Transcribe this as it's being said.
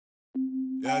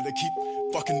Yeah, they keep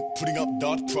fucking putting up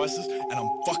dart prices, and I'm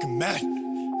fucking mad.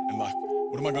 And like,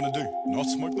 what am I gonna do? Not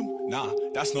smoke them? Nah,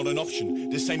 that's not an option.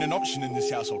 This ain't an option in this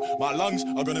household. My lungs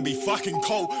are gonna be fucking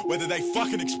cold, whether they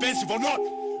fucking expensive or not.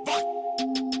 Fuck!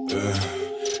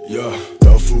 Yeah,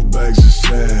 duffel bags of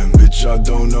sand. Bitch, I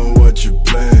don't know what your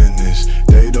plan is.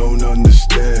 They don't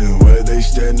understand where they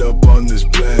stand up on this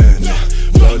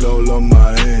planet. Blood all on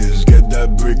my hands, get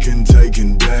that brick and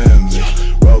taking damage.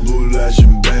 Rubble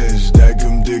lashing bands, stack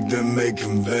them, dig them, make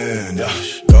them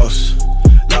vanish. Ghosts,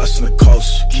 lost on the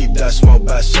coast, keep that smoke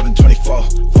by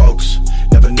 724. Folks,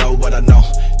 never know what I know.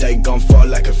 They gon' fall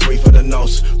like a free for the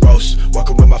nose. Roast,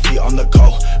 walking with my feet on the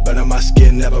cold. Burning my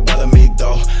skin, never bother me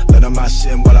though. Learning my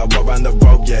sin while I walk around the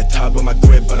road. Yeah, tied with my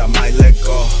grip, but I might let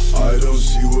go. I don't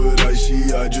see what I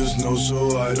see, I just know,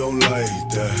 so I don't like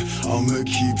that. I'ma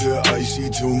keep it icy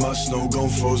till my snow gon'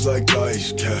 froze like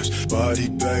ice caps. Body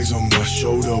bags on my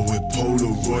shoulder with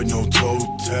Polaroid, no toe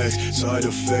tags. Side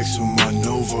effects of my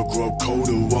Nova grow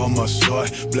colder while my side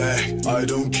black. I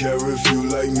don't care if you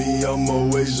like me, I'm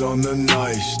always on the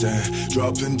nightstand.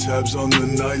 Dropping tabs on the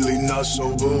nightly, not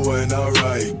sober when I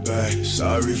write back.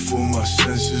 Sorry for my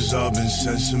senses, I've been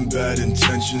sensing bad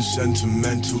intentions.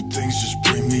 Sentimental things just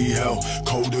bring me hell.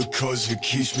 Colder cause it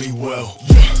keeps me well.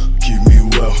 Keep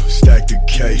me well, stack the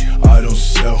K, I don't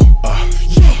sell.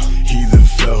 Heathen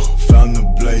fell, found the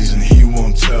blaze and he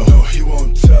won't tell. No, he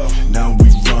won't tell. Now we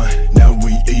run, now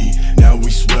we eat, now we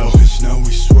swell. Now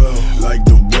we swell like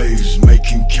the waves,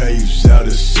 making caves out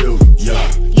of silk.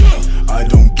 I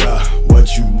don't got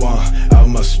what you want out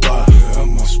my spot.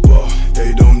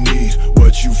 They don't need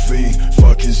what you feed.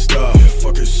 Fucking stop,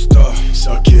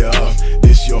 suck it up.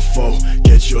 This your fault.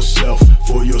 Get yourself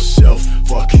for yourself.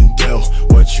 Fucking dealt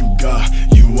what you got.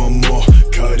 You want more?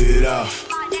 Cut it off.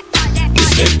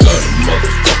 It's that gutter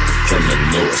motherfucker from the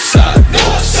north side.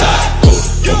 Coat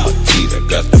on my teeth, I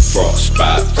got the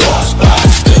frostbite.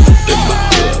 Still in my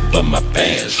hood, but my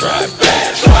pants dry.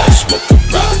 Smoke a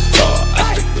rock tar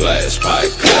out the glass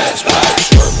pipe.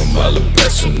 Swerving while the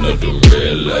blessing of the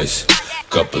red lights.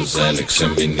 Couple Xanax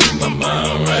and me need my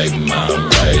mind right.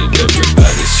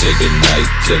 Everybody say goodnight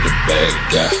to the bad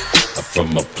guy. I'm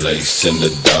from a place in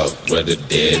the dark where the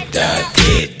dead die.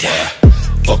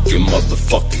 Fuck your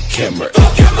motherfucking camera.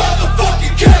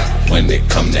 When it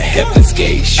come to Heaven's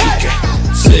Gate, she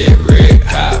can slid red,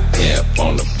 high pimp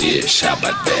on a bitch. How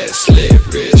about that? Slid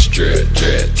red,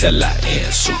 dread, till I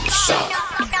end suicide.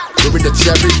 Ripping the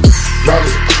cherry,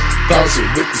 rollin',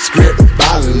 with the script,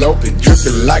 bottle open,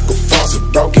 dripping like a faucet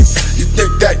broken. You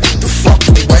think that you can fuck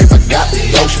the wave? I got the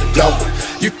ocean blowing.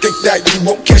 You think that you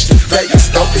won't catch the Vegas?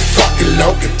 Don't be fucking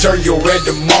local. Turn your red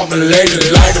to marmalade and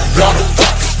light a blow the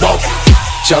fucking smoking.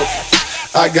 Choking.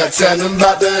 I got time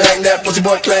about to hang that pussy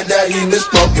boy claim that he in the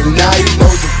smoking. Now he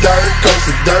knows the third coast,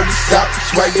 the dirty south,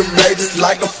 swaying raiders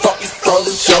like a fucking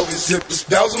frozen shoulder. Zip the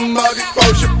spells of muggy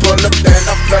potion, pull up and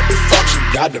I flood the function.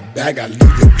 Got the bag, I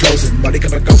leave it closing. Money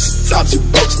come and go, sometimes you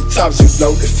broke, sometimes you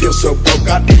load. It feels so broke,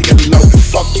 I need to get loaded.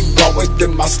 Fuck you always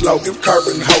been my slogan.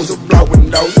 Curving hoes, blowing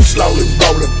nose, slowly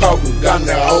rolling, potent. Gun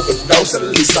to overdose, at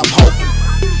least I'm hoping.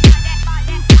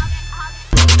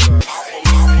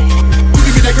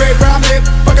 The great brown hip,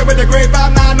 fucking with the great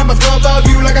 5'9", I'ma scrub up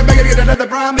you like I'm begging to get another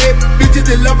prime hip.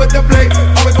 Bitches in love with the blade,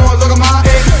 always gon' look at my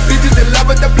head. Bitches in love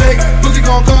with the blade, pussy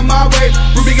gon' come my way.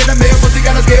 Ruby get a mail, pussy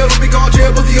got a scale, Ruby gon'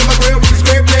 chill, pussy on my grill, Ruby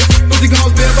scrape plate. Pussy gon'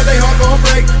 spill, but they heart gon'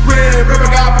 break. Red, rubber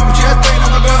got purple chest pain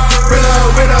on my gut.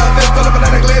 Riddler, fist full of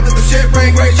banana glaives, it's the shit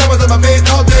rain, great showers on my bed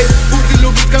all day. Bootsy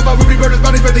Lucas come by Ruby Bird, his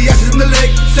body spread the ashes in the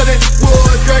lake. Set it,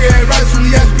 wood, dragon, rise from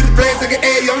the ashes, beat the flames, like an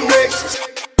A on Rick.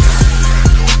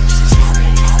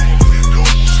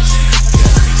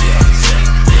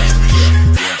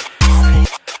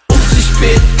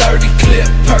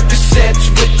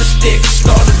 Percocets with the stick,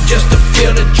 started just to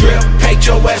feel the drip. Paint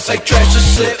your ass like trash or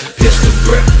slip. Pistol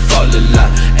grip, fall in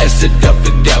line, acid up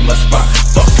and down my spine.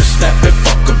 Fuck a snap and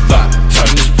fuck a vibe.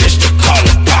 Turn this bitch to call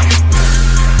a pop.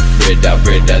 Red out,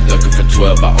 looking for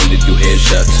 12. I only do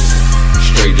headshots.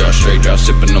 Straight draw,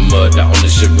 sipping the mud. I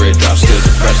only shit red drop. Still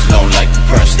depressed, long like the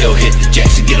press. Still hit the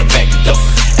Jackson, get a back the door.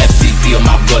 FDP on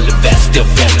my bullet vest, still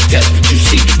failing test, but you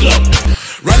see the glow.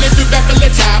 Running through Beverly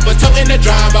Chopper, toting the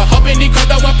driver, hoping he comes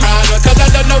out with problem, cause I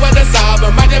don't know where to solve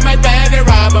him. I just might bad and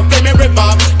rob him, flaming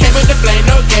revolver, came with the flame,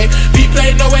 no game. Be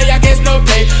played, no way, I guess no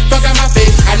pay. Fuck out my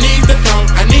face, I need the throne,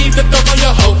 I need the throw on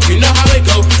your hoe. You know how it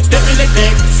go, stepping the thing,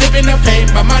 sipping the pain.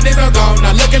 My mind is all gone,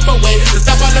 not looking for ways to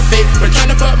stop all the fate. We're trying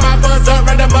to fuck my funds up,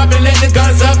 run them up and let the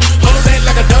guns up. Hold it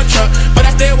like a dump truck,